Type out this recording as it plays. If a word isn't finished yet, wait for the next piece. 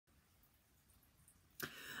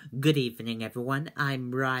Good evening, everyone.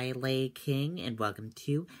 I'm Riley King, and welcome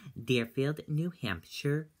to Deerfield, New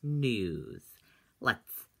Hampshire News.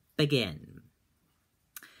 Let's begin.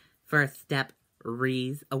 First up,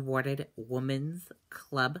 Rees awarded Women's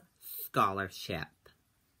Club Scholarship.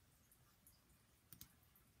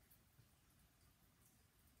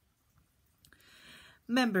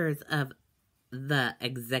 Members of the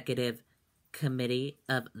Executive Committee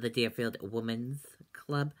of the Deerfield Women's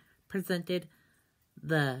Club presented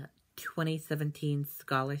the 2017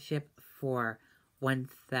 scholarship for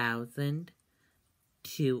 1,000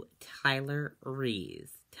 to Tyler Rees.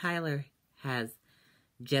 Tyler has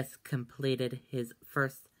just completed his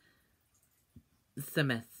first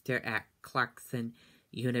semester at Clarkson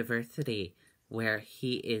University, where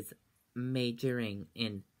he is majoring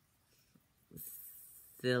in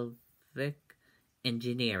civil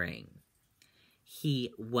engineering.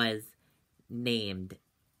 He was named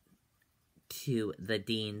to the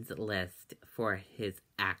Dean's list for his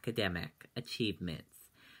academic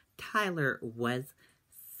achievements. Tyler was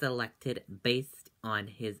selected based on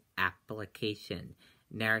his application,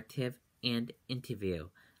 narrative, and interview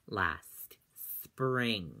last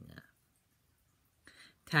spring.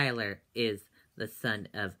 Tyler is the son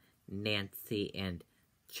of Nancy and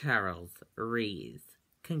Charles Rees.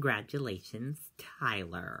 Congratulations,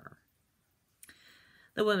 Tyler.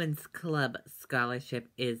 The Women's Club Scholarship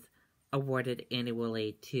is awarded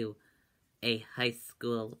annually to a high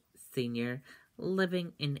school senior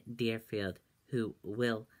living in Deerfield who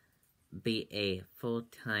will be a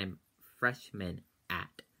full-time freshman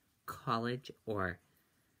at college or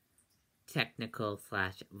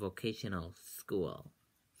technical/vocational school.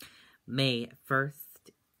 May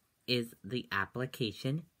 1st is the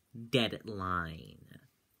application deadline.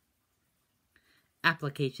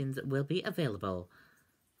 Applications will be available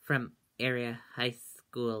from area high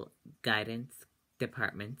school guidance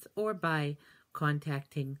departments or by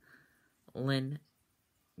contacting Lynn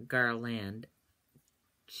Garland,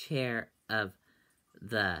 chair of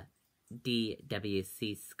the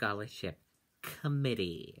DWC Scholarship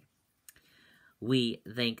Committee. We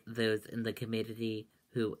thank those in the community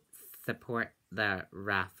who support the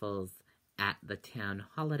raffles at the town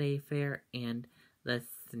holiday fair and the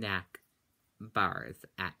snack bars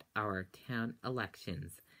at our town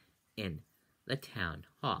elections in the town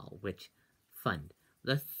hall, which fund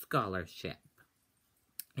the scholarship.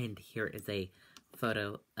 And here is a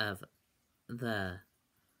photo of the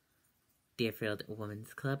Deerfield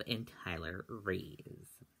Women's Club and Tyler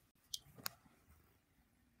Rees.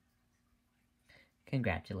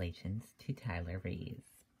 Congratulations to Tyler Rees.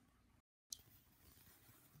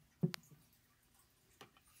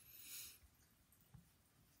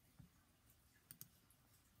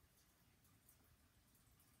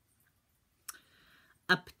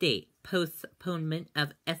 Update, postponement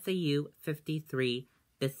of SAU 53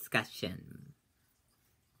 discussion.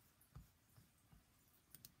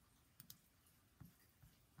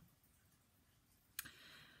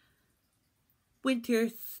 Winter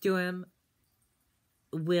storm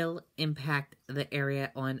will impact the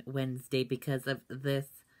area on Wednesday. Because of this,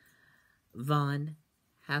 Von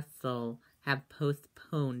Hassel have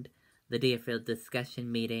postponed the Deerfield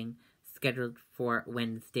discussion meeting scheduled for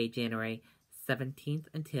Wednesday, January 17th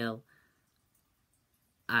until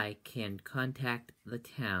I can contact the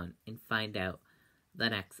town and find out the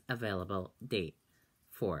next available date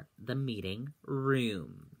for the meeting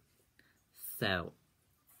room. So,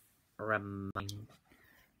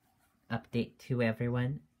 update to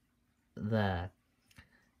everyone, the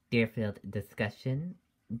Deerfield discussion,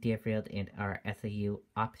 Deerfield and our SAU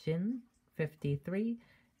option 53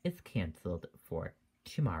 is canceled for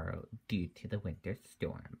tomorrow due to the winter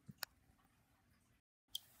storm.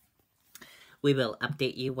 We will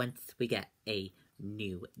update you once we get a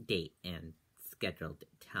new date and scheduled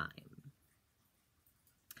time.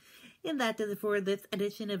 And that does it for this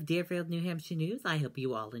edition of Deerfield, New Hampshire News. I hope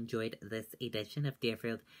you all enjoyed this edition of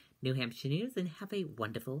Deerfield, New Hampshire News, and have a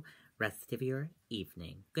wonderful rest of your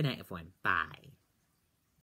evening. Good night, everyone. Bye.